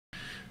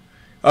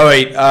All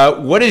right.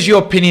 What is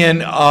your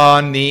opinion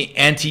on the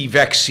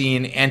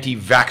anti-vaccine,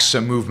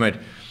 anti-vaxxer movement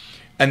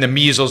and the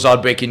measles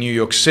outbreak in New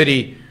York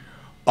City?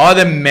 Are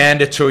the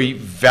mandatory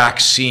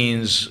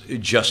vaccines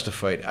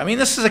justified? I mean,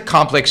 this is a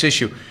complex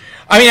issue.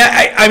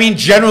 I mean,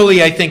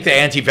 generally, I think the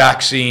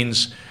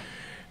anti-vaccines,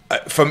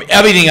 from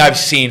everything I've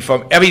seen,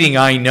 from everything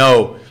I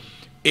know,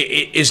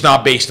 is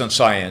not based on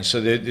science.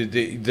 So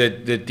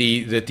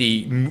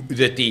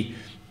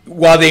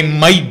while there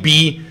might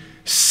be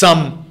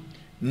some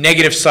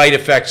negative side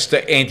effects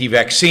to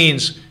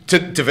anti-vaccines, to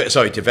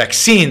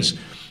vaccines,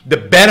 the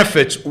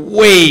benefits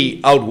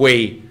way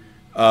outweigh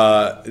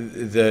the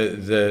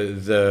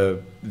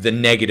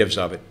negatives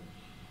of it.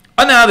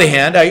 On the other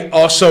hand, I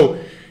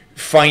also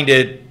find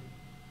it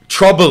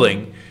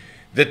troubling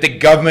that the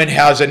government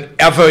has an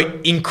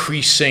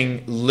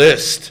ever-increasing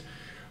list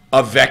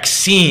of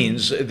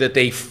vaccines that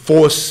they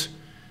force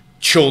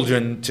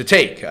children to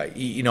take.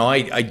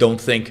 I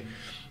don't think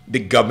the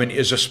government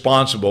is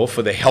responsible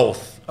for the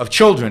health of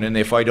children, and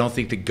therefore I don't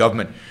think the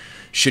government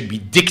should be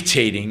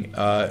dictating,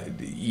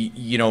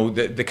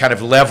 the kind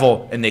of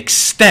level and the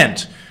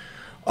extent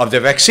of the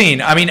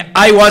vaccine. I mean,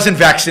 I wasn't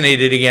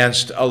vaccinated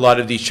against a lot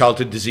of these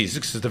childhood diseases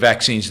because the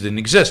vaccines didn't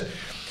exist.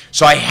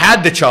 So I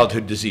had the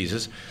childhood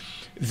diseases.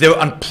 They're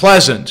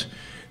unpleasant.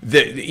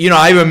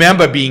 I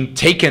remember being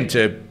taken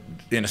to,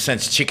 in a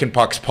sense,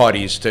 chickenpox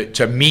parties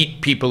to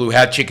meet people who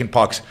had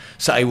chickenpox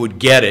so I would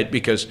get it,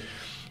 because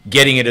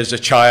getting it as a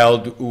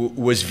child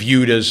was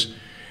viewed as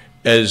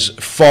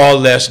far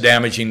less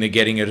damaging than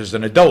getting it as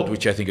an adult,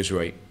 which I think is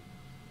right.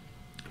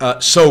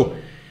 So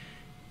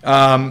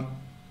I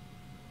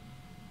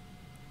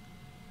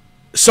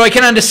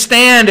can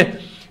understand.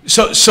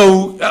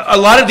 So a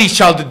lot of these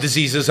childhood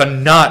diseases are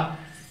not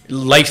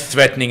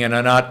life-threatening and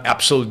are not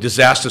absolute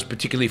disasters,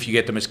 particularly if you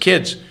get them as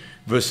kids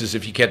versus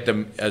if you get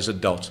them as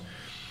adults.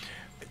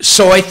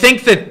 So I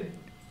think that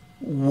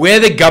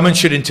where the government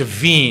should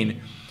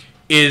intervene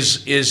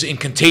is in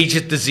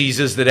contagious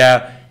diseases that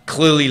are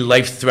clearly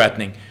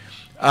life-threatening.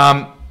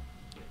 Now,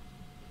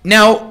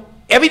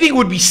 everything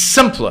would be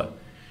simpler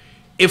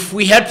if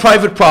we had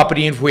private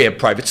property and if we had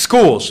private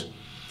schools.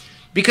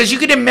 Because you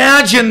could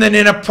imagine that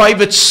in a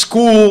private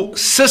school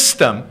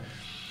system,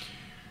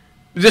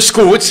 the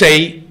school would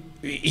say,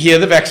 here are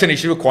the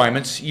vaccination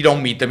requirements, you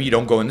don't meet them, you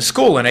don't go into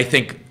school. And I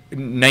think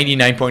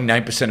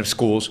 99.9% of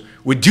schools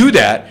would do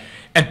that,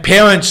 and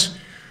parents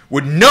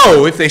would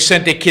know if they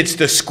sent their kids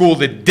to a school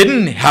that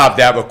didn't have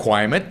that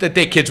requirement that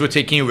their kids were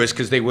taking a risk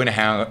because they wouldn't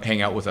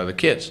hang out with other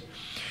kids.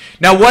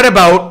 Now, what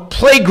about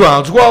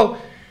playgrounds?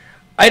 Well,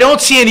 I don't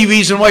see any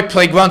reason why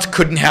playgrounds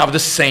couldn't have the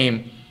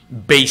same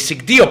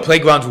basic deal.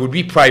 Playgrounds would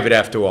be private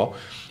after all,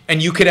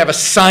 and you could have a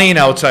sign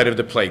outside of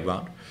the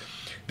playground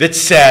that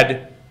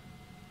said,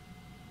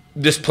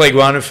 this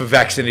playground is for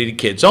vaccinated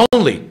kids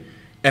only.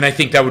 And I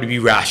think that would be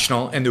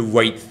rational and the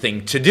right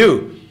thing to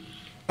do.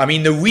 I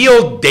mean, the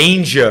real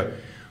danger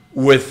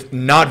with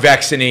not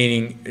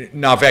vaccinating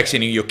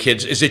your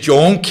kids is that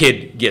your own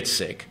kid gets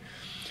sick.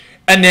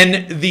 And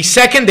then the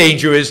second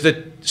danger is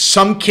that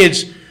some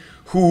kids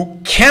who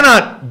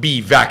cannot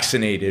be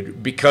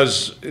vaccinated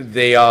because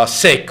they are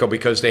sick or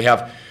because they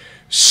have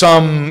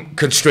some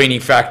constraining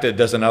factor that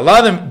doesn't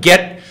allow them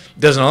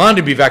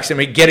to be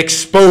vaccinated, get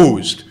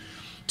exposed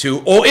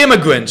to, or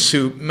immigrants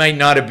who might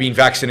not have been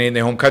vaccinated in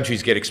their home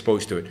countries get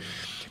exposed to it.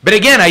 But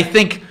again, I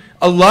think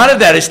a lot of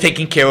that is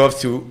taken care of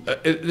through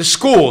the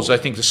schools. I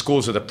think the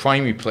schools are the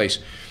primary place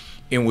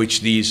in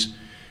which these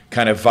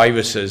kind of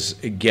viruses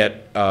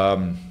get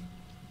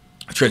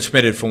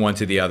transmitted from one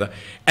to the other.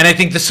 And I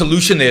think the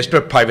solution there is to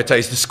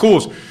privatize the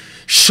schools.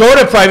 Short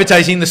of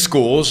privatizing the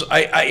schools,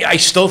 I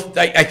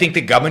think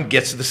the government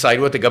gets to decide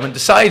what the government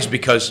decides,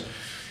 because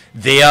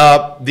they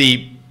are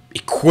the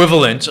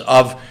equivalent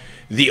of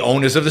the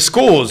owners of the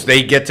schools.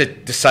 They get to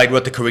decide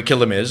what the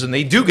curriculum is, and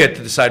they do get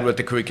to decide what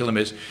the curriculum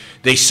is.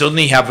 They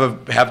certainly have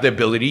the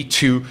ability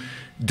to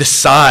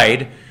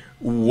decide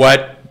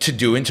what to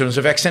do in terms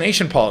of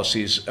vaccination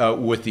policies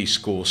with these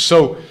schools.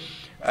 So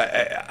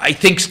I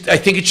think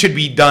it should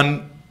be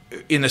done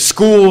in the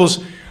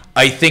schools.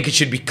 I think it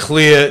should be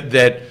clear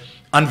that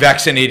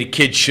unvaccinated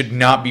kids should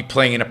not be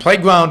playing in a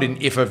playground, and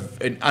if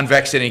an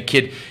unvaccinated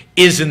kid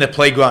is in the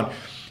playground,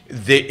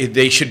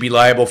 they should be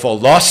liable for a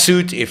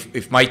lawsuit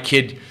if my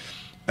kid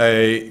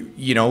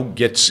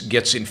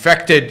gets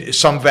infected.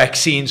 Some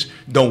vaccines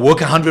don't work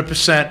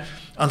 100%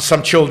 on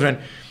some children.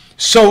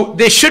 So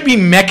there should be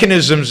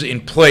mechanisms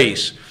in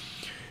place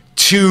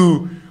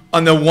to,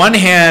 on the one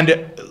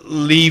hand,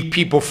 leave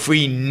people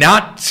free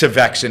not to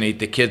vaccinate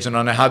the kids, and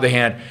on the other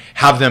hand,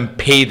 have them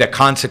pay the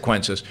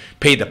consequences,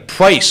 pay the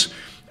price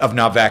of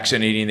not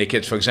vaccinating the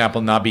kids. For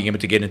example, not being able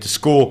to get into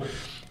school,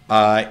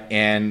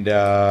 and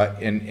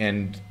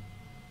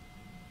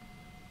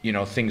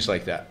things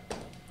like that,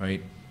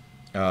 right?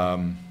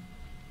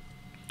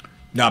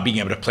 Not being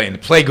able to play in the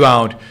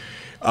playground.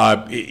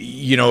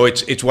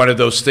 It's one of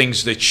those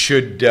things that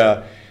should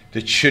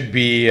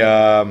be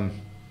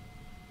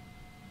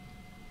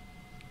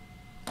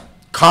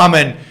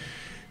common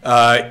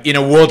In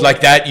a world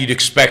like that, you'd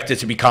expect it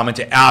to be common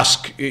to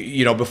ask,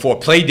 before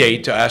play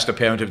date, to ask the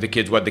parent of the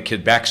kids what the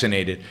kid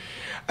vaccinated.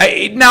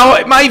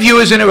 Now, my view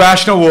is, in a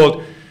rational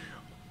world,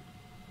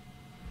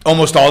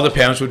 almost all the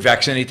parents would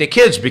vaccinate their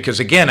kids because,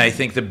 again, I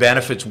think the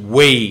benefits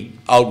way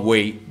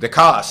outweigh the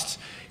costs.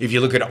 If you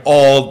look at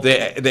all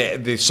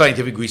the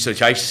scientific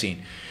research I've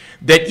seen,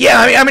 that, yeah,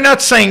 I'm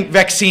not saying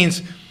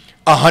vaccines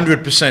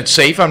 100%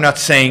 safe. I'm not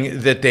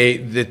saying that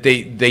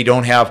they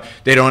don't have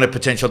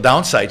potential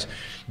downsides.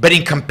 But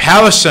in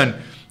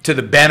comparison to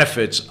the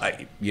benefits,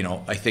 I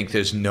think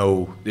there's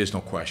no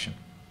question.